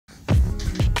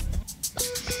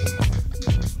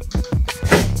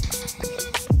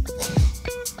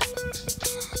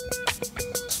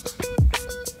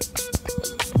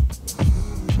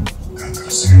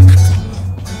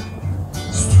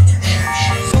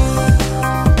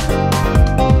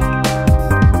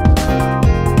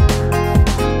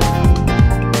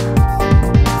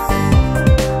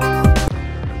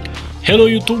Hello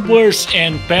YouTubers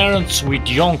and parents with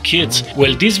young kids.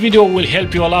 Well, this video will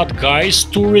help you a lot, guys,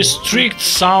 to restrict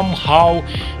somehow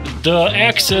the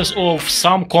access of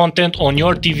some content on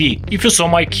your TV. If you saw,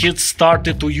 my kids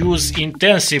started to use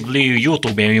intensively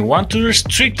YouTube and we want to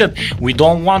restrict it. We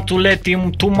don't want to let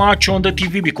him too much on the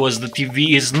TV because the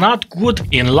TV is not good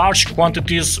in large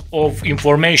quantities of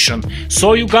information.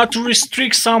 So you got to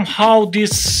restrict somehow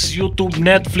this YouTube,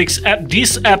 Netflix app,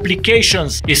 these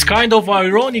applications. It's kind of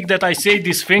ironic that I say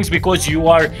these things because you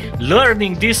are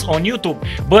learning this on YouTube,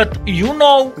 but you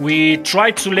know, we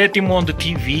try to let him on the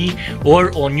TV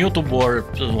or on YouTube or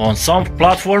on some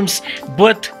platforms,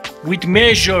 but with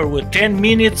measure, with 10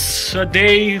 minutes a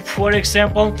day, for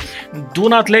example. Do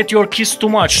not let your kids too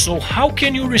much. So how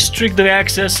can you restrict the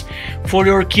access for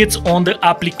your kids on the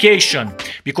application?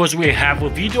 Because we have a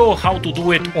video how to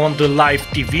do it on the live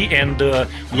TV and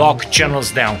lock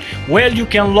channels down. Well, you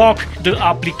can lock the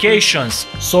applications.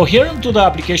 So here into the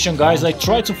application, guys, I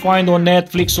try to find on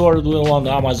Netflix or on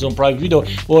Amazon Prime Video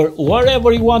or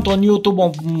wherever you want on YouTube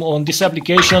on these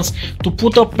applications to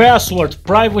put a password,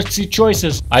 privacy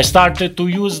choices. I started to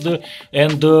use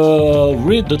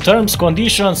read the terms,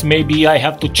 conditions. Maybe I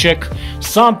have to check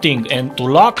something, and to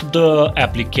lock the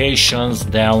applications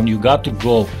down you got to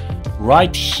go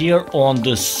right here on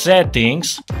the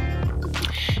settings,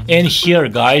 and here,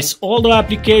 guys, all the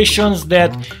applications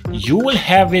that you will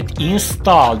have it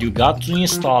installed, you got to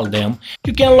install them.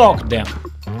 You can lock them,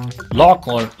 lock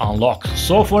or unlock.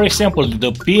 So for example,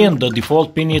 the pin, the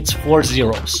default pin, it's 4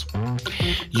 zeros.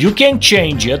 You can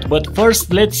change it, but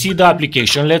first let's see the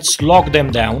application. Let's lock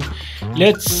them down.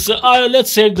 Let's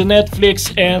say the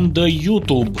Netflix and the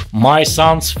YouTube, my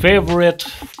son's favorite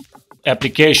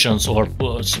applications or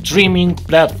streaming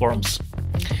platforms.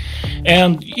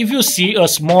 And if you see, a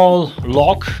small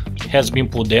lock has been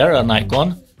put there, an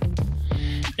icon.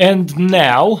 And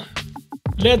now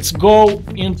let's go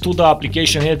into the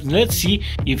application and let's see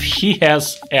if he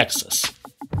has access.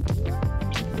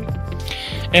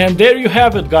 And there you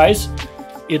have it, guys.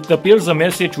 It appears a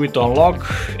message with unlock,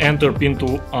 enter pin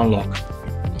to unlock.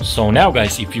 So now,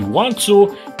 guys, if you want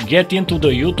to get into the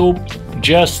YouTube,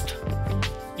 just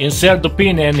insert the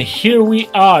pin, and here we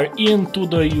are into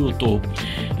the YouTube.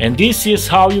 And this is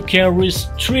how you can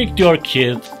restrict your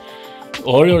kid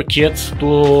or your kids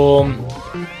to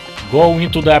go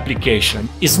into the application.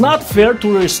 It's not fair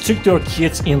to restrict your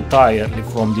kids entirely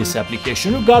from this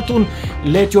application. You got to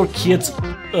let your kids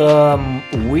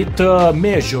with a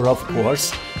measure, of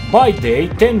course, by day,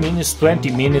 10 minutes,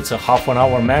 20 minutes, a half an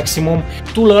hour maximum,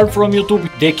 to learn from YouTube.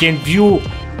 They can view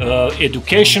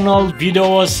educational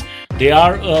videos. There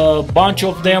are a bunch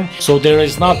of them, so there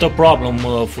is not a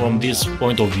problem from this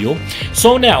point of view.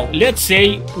 So now let's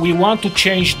say we want to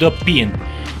change the pin.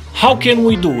 How can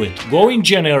we do it? Go in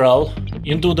general,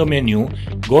 into the menu,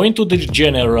 go into the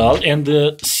general and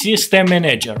the system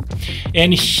manager,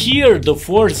 and here the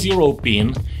 40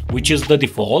 pin, which is the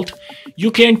default,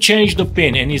 you can change the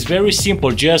pin, and it's very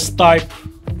simple. Just type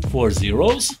 4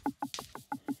 zeros,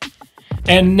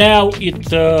 and now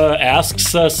it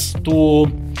asks us to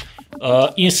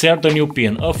insert a new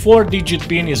pin. A 4-digit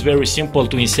pin is very simple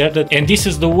to insert it, and this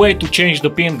is the way to change the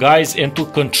pin, guys, and to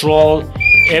control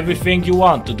everything you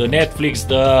want, the Netflix,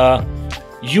 the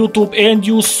YouTube, and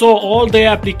you saw all the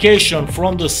application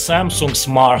from the Samsung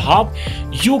Smart Hub.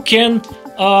 You can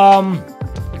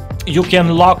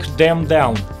lock them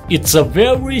down. It's a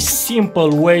very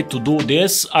simple way to do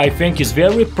this. I think it's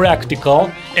very practical,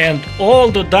 and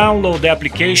all the download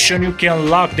application you can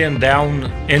lock them down.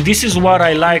 And this is what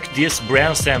I like this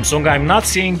brand Samsung. I'm not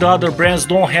saying the other brands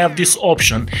don't have this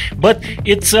option, but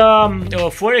it's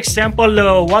for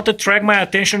example, what attracted my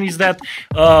attention is that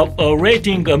a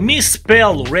rating, a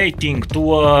misspell rating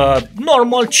to a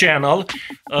normal channel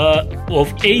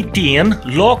of 18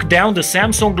 lock down, the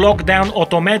Samsung lock down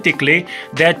automatically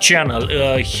that channel.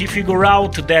 He figured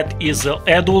out that is an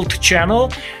adult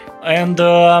channel, and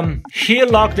he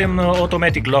locked them,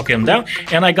 automatic lock them down,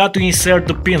 and I got to insert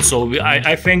the pin. So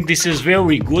I think this is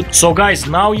very good. So guys,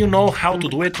 now you know how to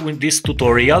do it with this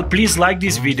tutorial. Please like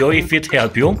this video if it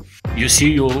helped you. You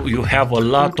see, you have a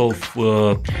lot of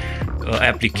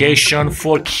application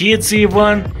for kids,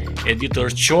 even editor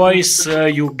choice.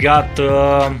 You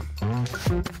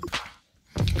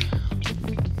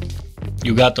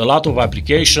got a lot of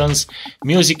applications.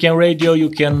 Music and radio,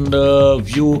 you can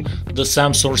view the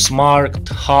Samsung Smart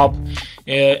Hub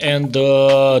and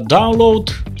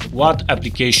download what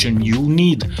application you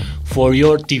need for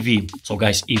your TV. So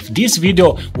guys, if this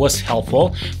video was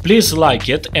helpful, please like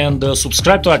it and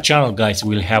subscribe to our channel, guys.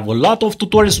 We'll have a lot of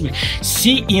tutorials. We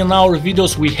see in our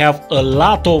videos we have a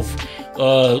lot of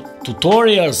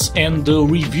tutorials and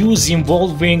reviews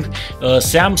involving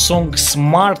Samsung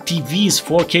smart TVs,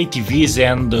 4K TVs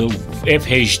and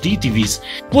FHD TVs.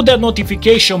 Put that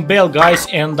notification bell, guys,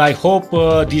 and I hope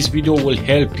this video will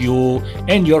help you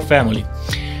and your family.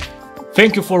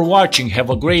 Thank you for watching. Have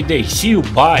a great day. See you.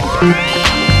 Bye.